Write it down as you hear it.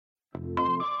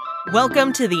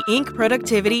Welcome to the Inc.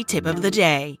 Productivity Tip of the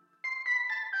Day.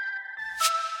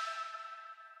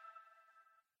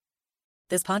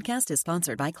 This podcast is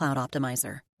sponsored by Cloud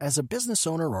Optimizer. As a business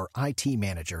owner or IT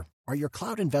manager, are your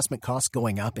cloud investment costs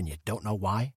going up and you don't know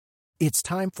why? It's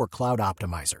time for Cloud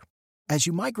Optimizer. As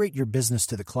you migrate your business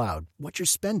to the cloud, what you're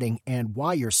spending and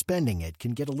why you're spending it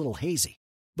can get a little hazy.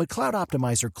 But Cloud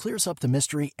Optimizer clears up the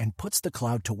mystery and puts the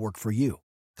cloud to work for you.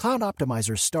 Cloud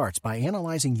Optimizer starts by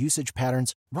analyzing usage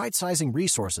patterns, right-sizing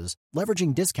resources,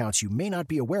 leveraging discounts you may not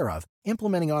be aware of,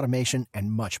 implementing automation,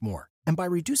 and much more. And by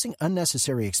reducing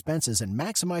unnecessary expenses and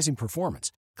maximizing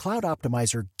performance, Cloud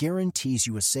Optimizer guarantees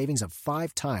you a savings of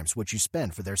 5 times what you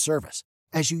spend for their service.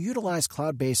 As you utilize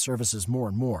cloud-based services more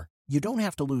and more, you don't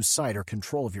have to lose sight or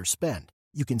control of your spend.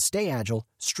 You can stay agile,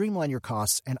 streamline your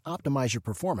costs, and optimize your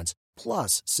performance,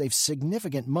 plus save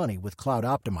significant money with Cloud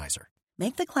Optimizer.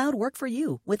 Make the cloud work for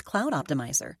you with Cloud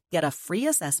Optimizer. Get a free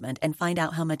assessment and find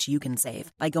out how much you can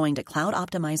save by going to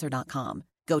cloudoptimizer.com.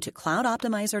 Go to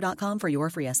cloudoptimizer.com for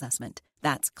your free assessment.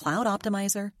 That's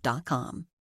cloudoptimizer.com.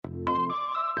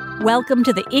 Welcome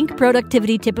to the Inc.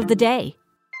 Productivity Tip of the Day.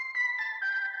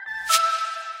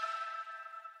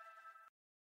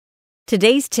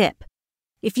 Today's tip: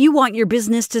 if you want your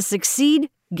business to succeed,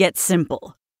 get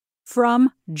simple.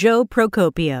 From Joe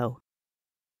Procopio.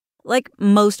 Like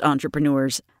most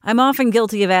entrepreneurs, I'm often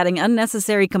guilty of adding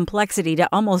unnecessary complexity to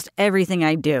almost everything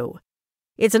I do.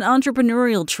 It's an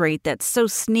entrepreneurial trait that's so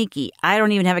sneaky, I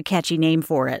don't even have a catchy name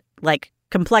for it, like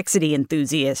complexity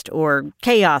enthusiast or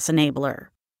chaos enabler.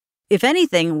 If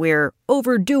anything, we're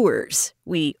overdoers.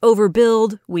 We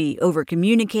overbuild, we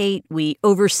overcommunicate, we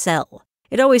oversell.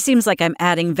 It always seems like I'm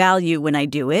adding value when I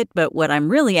do it, but what I'm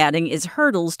really adding is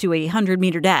hurdles to a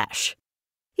 100-meter dash.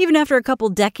 Even after a couple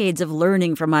decades of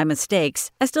learning from my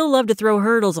mistakes, I still love to throw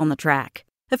hurdles on the track.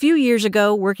 A few years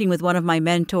ago, working with one of my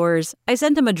mentors, I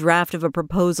sent him a draft of a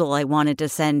proposal I wanted to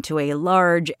send to a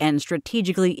large and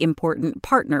strategically important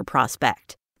partner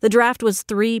prospect. The draft was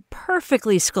 3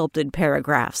 perfectly sculpted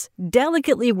paragraphs,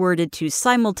 delicately worded to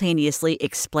simultaneously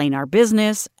explain our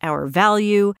business, our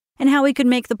value, and how we could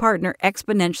make the partner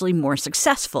exponentially more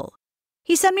successful.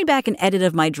 He sent me back an edit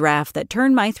of my draft that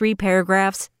turned my 3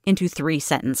 paragraphs into 3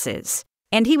 sentences.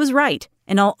 And he was right,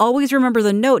 and I'll always remember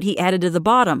the note he added to the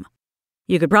bottom.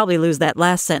 You could probably lose that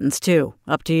last sentence too,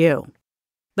 up to you.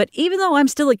 But even though I'm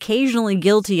still occasionally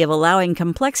guilty of allowing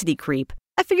complexity creep,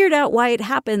 I figured out why it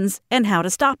happens and how to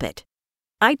stop it.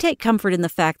 I take comfort in the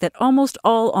fact that almost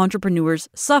all entrepreneurs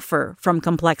suffer from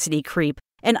complexity creep,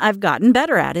 and I've gotten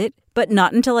better at it, but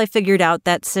not until I figured out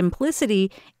that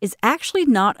simplicity is actually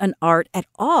not an art at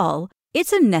all,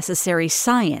 it's a necessary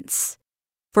science.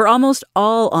 For almost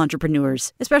all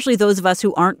entrepreneurs, especially those of us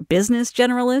who aren't business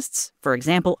generalists, for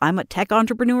example, I'm a tech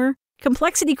entrepreneur,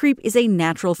 complexity creep is a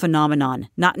natural phenomenon,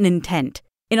 not an intent.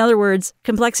 In other words,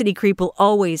 complexity creep will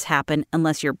always happen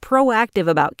unless you're proactive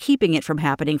about keeping it from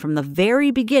happening from the very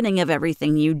beginning of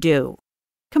everything you do.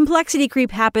 Complexity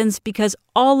creep happens because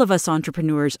all of us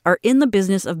entrepreneurs are in the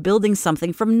business of building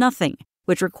something from nothing,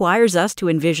 which requires us to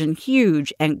envision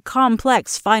huge and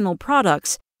complex final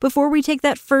products before we take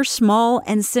that first small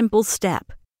and simple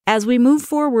step. As we move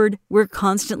forward, we're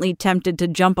constantly tempted to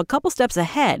jump a couple steps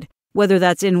ahead, whether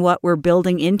that's in what we're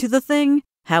building into the thing,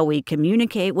 how we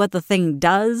communicate what the thing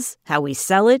does, how we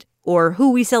sell it, or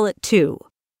who we sell it to.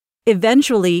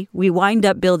 Eventually, we wind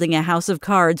up building a house of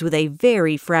cards with a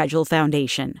very fragile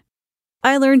foundation.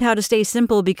 I learned how to stay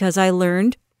simple because I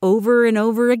learned, over and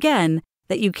over again,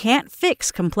 that you can't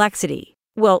fix complexity.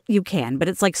 Well, you can, but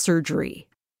it's like surgery.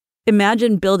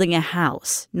 Imagine building a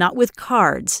house, not with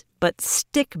cards, but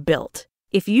stick-built.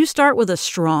 If you start with a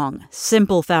strong,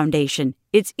 simple foundation,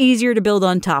 it's easier to build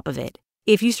on top of it.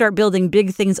 If you start building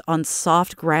big things on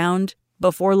soft ground,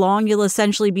 before long you'll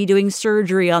essentially be doing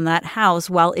surgery on that house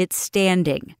while it's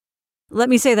standing. Let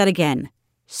me say that again.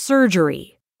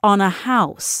 Surgery on a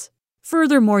house.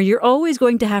 Furthermore, you're always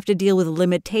going to have to deal with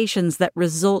limitations that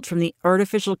result from the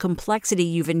artificial complexity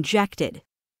you've injected.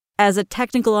 As a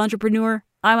technical entrepreneur,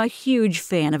 I'm a huge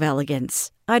fan of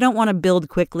elegance. I don't want to build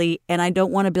quickly, and I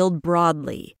don't want to build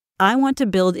broadly. I want to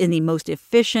build in the most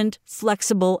efficient,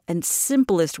 flexible, and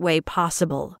simplest way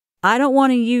possible. I don't want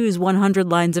to use 100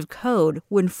 lines of code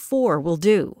when 4 will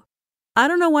do. I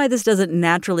don't know why this doesn't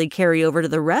naturally carry over to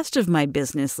the rest of my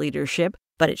business leadership,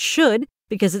 but it should,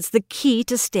 because it's the key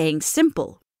to staying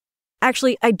simple.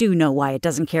 Actually, I do know why it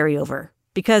doesn't carry over,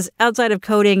 because outside of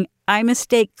coding, I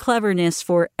mistake cleverness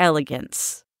for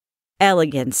elegance.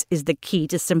 Elegance is the key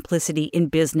to simplicity in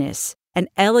business, and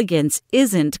elegance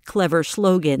isn't clever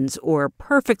slogans or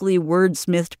perfectly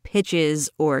wordsmithed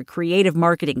pitches or creative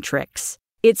marketing tricks.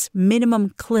 It's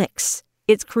minimum clicks,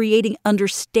 It's creating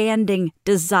understanding,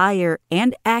 desire,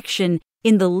 and action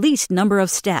in the least number of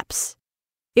steps.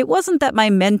 It wasn't that my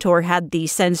mentor had the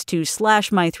sense to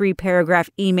slash my 3-paragraph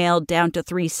email down to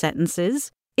 3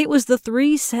 sentences. It was the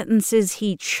 3 sentences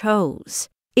he chose.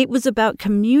 It was about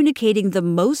communicating the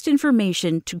most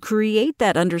information to create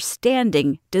that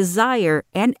understanding, desire,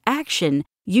 and action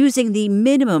using the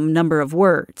minimum number of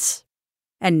words.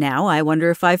 And now I wonder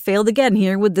if I failed again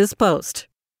here with this post.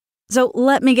 So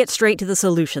let me get straight to the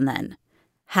solution then.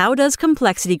 How does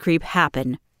complexity creep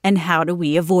happen, and how do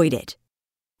we avoid it?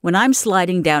 When I'm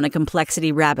sliding down a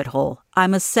complexity rabbit hole,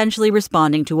 I'm essentially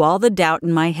responding to all the doubt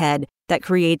in my head that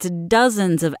creates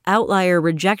dozens of outlier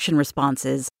rejection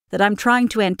responses that I'm trying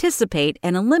to anticipate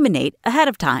and eliminate ahead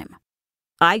of time.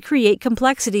 I create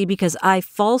complexity because I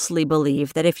falsely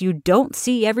believe that if you don't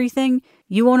see everything,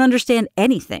 you won't understand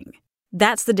anything.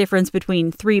 That's the difference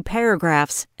between 3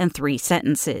 paragraphs and 3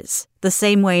 sentences, the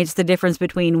same way it's the difference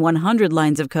between 100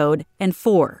 lines of code and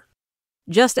 4.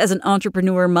 Just as an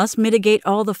entrepreneur must mitigate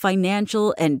all the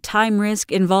financial and time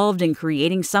risk involved in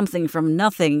creating something from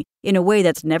nothing in a way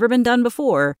that's never been done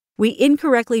before, we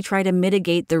incorrectly try to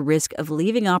mitigate the risk of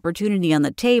leaving opportunity on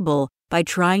the table by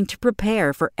trying to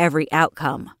prepare for every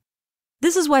outcome.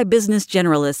 This is why business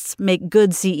generalists make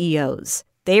good CEOs.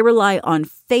 They rely on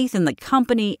faith in the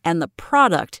company and the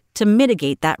product to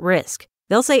mitigate that risk.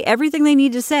 They'll say everything they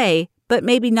need to say, but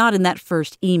maybe not in that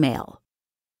first email.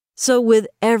 So with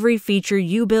every feature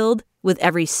you build, with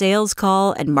every sales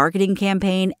call and marketing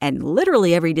campaign, and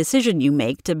literally every decision you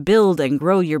make to build and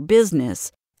grow your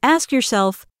business, ask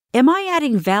yourself, am I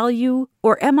adding value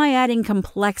or am I adding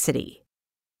complexity?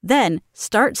 Then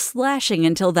start slashing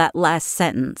until that last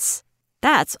sentence.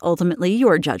 That's ultimately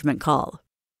your judgment call.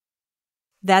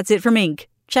 That's it from Inc.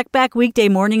 Check back weekday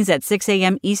mornings at 6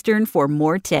 a.m. Eastern for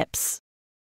more tips.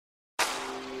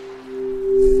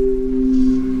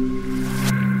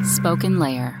 Spoken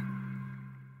Layer.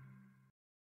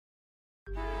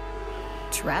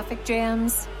 Traffic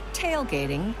jams,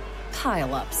 tailgating,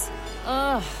 pile-ups.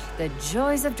 Ugh, the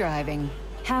joys of driving.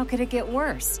 How could it get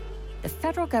worse? The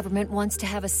federal government wants to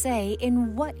have a say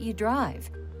in what you drive.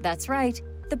 That's right.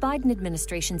 The Biden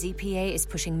administration's EPA is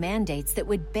pushing mandates that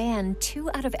would ban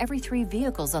 2 out of every 3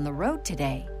 vehicles on the road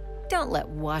today. Don't let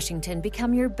Washington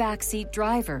become your backseat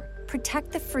driver.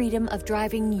 Protect the freedom of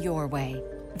driving your way.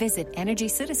 Visit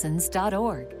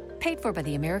EnergyCitizens.org. Paid for by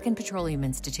the American Petroleum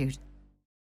Institute.